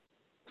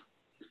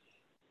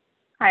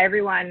Hi,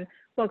 everyone.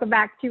 Welcome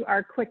back to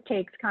our Quick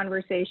Takes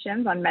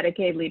conversations on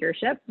Medicaid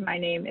leadership. My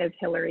name is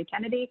Hillary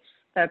Kennedy,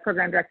 the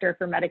Program Director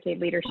for Medicaid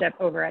Leadership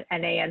over at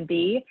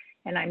NAMB,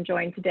 and I'm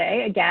joined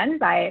today again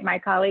by my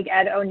colleague,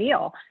 Ed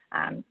O'Neill.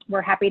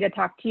 We're happy to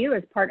talk to you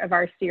as part of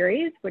our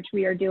series, which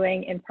we are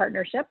doing in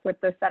partnership with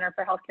the Center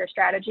for Healthcare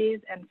Strategies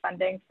and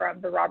funding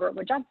from the Robert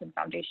Wood Johnson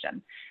Foundation.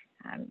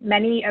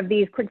 Many of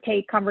these quick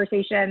take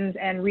conversations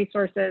and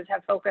resources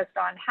have focused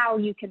on how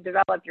you can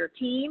develop your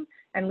team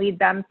and lead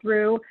them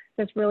through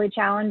this really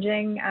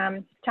challenging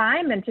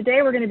time. And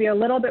today we're going to be a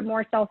little bit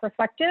more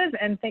self-reflective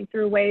and think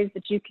through ways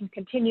that you can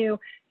continue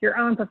your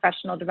own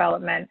professional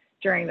development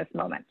during this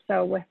moment.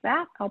 So with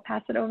that, I'll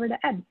pass it over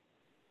to Ed.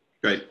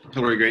 Great.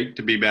 Hillary, great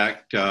to be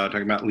back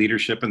talking about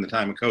leadership in the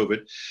time of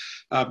COVID.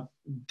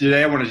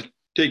 Today I want to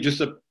take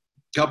just a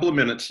couple of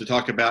minutes to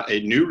talk about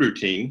a new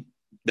routine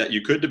that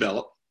you could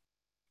develop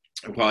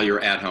while you're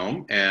at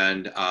home.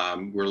 And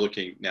we're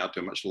looking now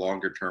to a much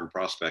longer term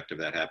prospect of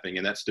that happening,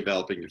 and that's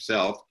developing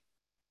yourself.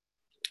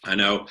 I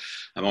know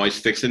I'm always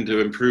fixing to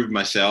improve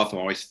myself. I'm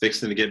always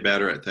fixing to get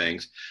better at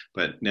things,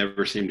 but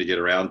never seem to get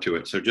around to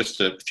it. So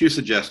just a few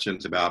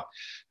suggestions about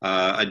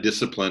a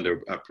disciplined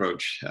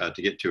approach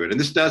to get to it. And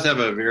this does have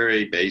a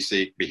very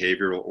basic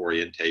behavioral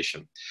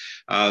orientation.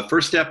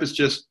 First step is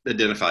just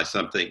identify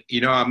something.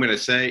 You know, I'm going to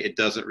say it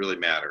doesn't really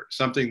matter.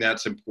 Something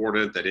that's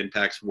important, that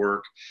impacts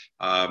work.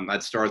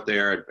 I'd start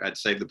there. I'd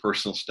save the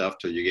personal stuff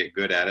till you get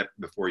good at it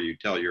before you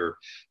tell your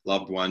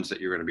loved ones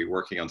that you're going to be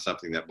working on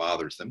something that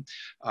bothers them.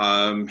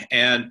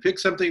 And pick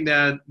something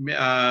that,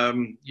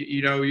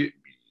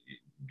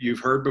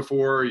 you've heard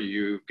before,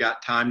 you've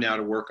got time now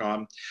to work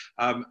on.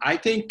 I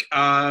think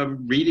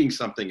reading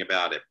something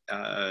about it.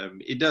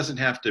 You don't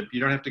have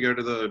to go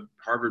to the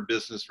Harvard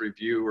Business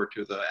Review or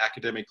to the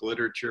academic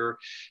literature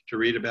to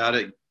read about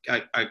it.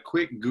 A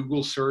quick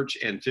Google search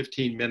and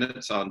 15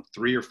 minutes on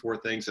 3 or 4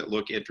 things that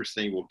look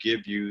interesting will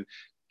give you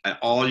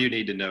all you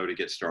need to know to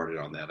get started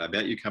on that. I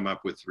bet you come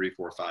up with 3,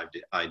 4, 5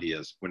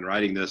 ideas. When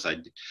writing this,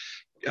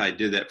 I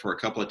did that for a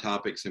couple of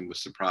topics and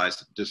was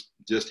surprised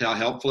just how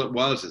helpful it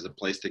was as a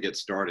place to get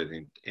started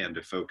and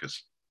to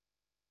focus.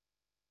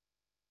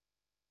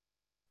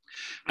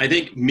 I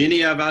think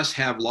many of us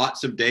have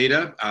lots of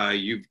data.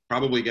 You've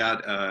probably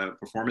got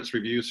performance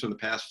reviews from the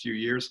past few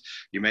years.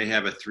 You may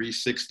have a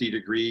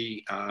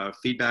 360-degree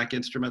feedback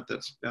instrument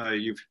that's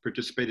you've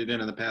participated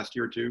in the past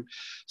year or two.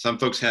 Some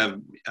folks have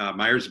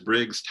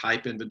Myers-Briggs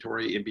type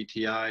inventory,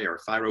 MBTI, or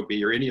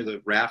ThyroB, or any of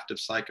the raft of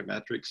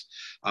psychometrics.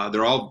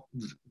 They're all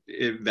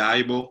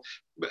valuable.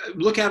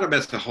 Look at them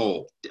as a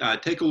whole.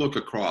 Take a look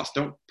across.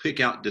 Don't pick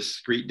out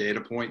discrete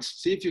data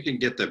points. See if you can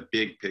get the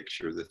big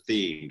picture, the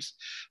themes.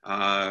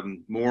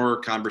 More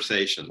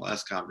conversation,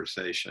 less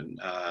conversation.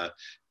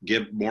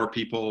 Give more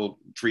people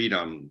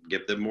freedom.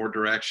 Give them more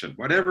direction.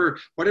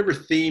 Whatever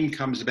theme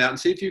comes about, and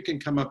see if you can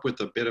come up with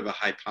a bit of a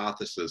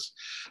hypothesis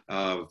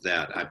of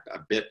that.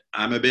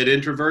 I'm a bit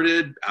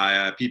introverted.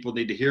 People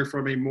need to hear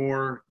from me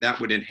more. That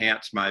would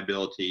enhance my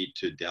ability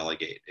to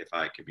delegate if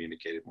I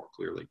communicated more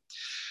clearly.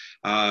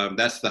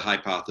 That's the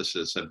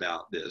hypothesis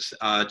about this.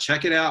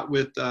 Check it out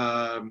with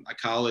a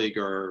colleague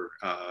or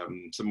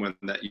someone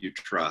that you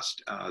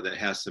trust that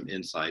has some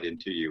insight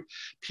into you.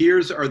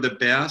 Peers are the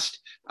best.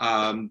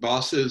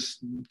 Bosses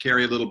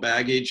carry a little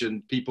baggage,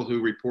 and people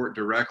who report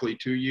directly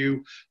to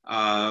you,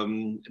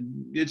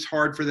 it's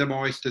hard for them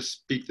always to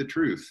speak the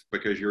truth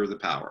because you're the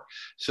power.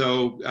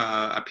 So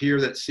a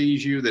peer that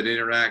sees you, that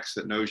interacts,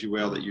 that knows you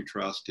well, that you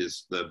trust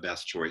is the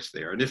best choice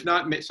there. And if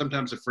not,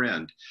 sometimes a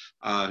friend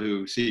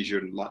who sees you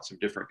in lots of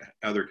different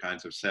other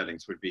kinds of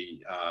settings would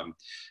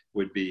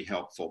be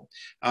helpful.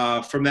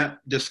 From that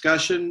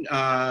discussion,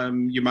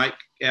 you might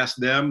ask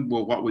them,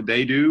 well, what would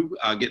they do?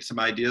 Get some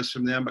ideas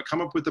from them, but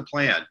come up with a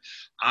plan.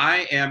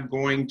 I am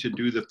going to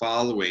do the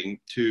following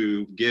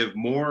to give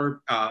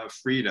more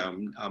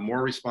freedom,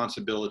 more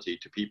responsibility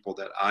to people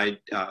that I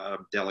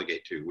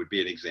delegate to, would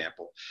be an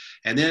example.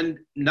 And then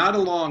not a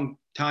long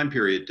time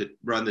period to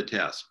run the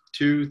test,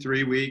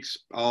 2-3 weeks,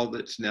 all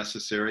that's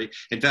necessary.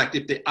 In fact,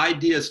 if the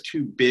idea is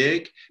too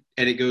big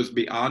and it goes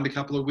beyond a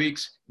couple of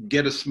weeks,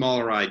 get a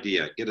smaller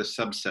idea, get a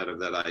subset of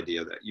that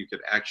idea that you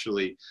could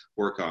actually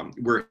work on.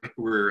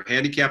 We're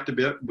handicapped a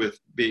bit with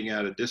being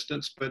at a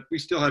distance, but we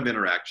still have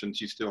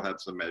interactions. You still have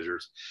some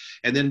measures.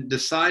 And then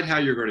decide how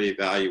you're going to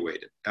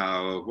evaluate it.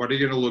 What are you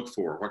going to look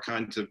for? What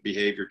kinds of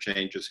behavior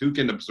changes? Who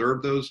can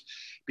observe those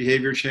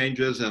behavior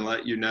changes and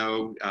let you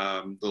know?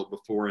 The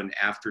before and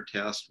after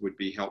test would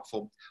be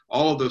helpful.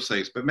 All of those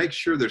things, but make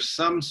sure there's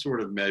some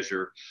sort of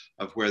measure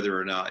of whether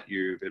or not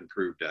you've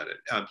improved at it.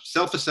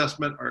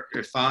 Self-assessment are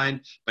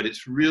fine, but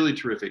it's really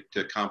terrific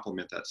to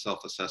complement that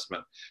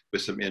self-assessment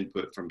with some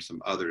input from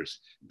some others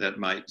that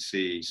might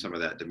see some of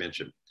that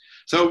dimension.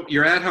 So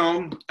you're at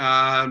home,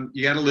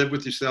 you got to live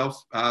with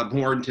yourself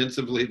more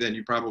intensively than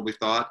you probably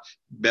thought.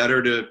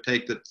 Better to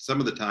take some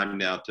of the time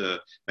now to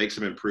make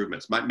some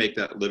improvements. Might make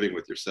that living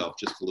with yourself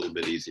just a little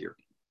bit easier.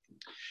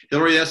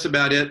 Hillary, that's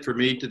about it for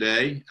me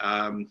today.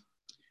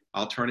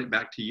 I'll turn it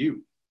back to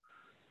you.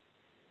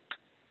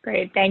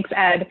 Great. Thanks,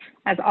 Ed.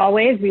 As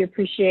always, we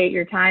appreciate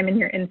your time and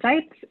your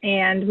insights,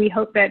 and we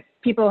hope that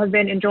people have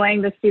been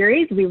enjoying this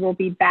series. We will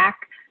be back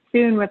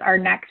soon with our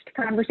next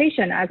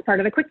conversation as part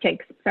of the Quick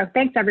Takes. So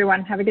thanks,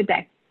 everyone. Have a good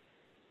day.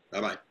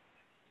 Bye-bye.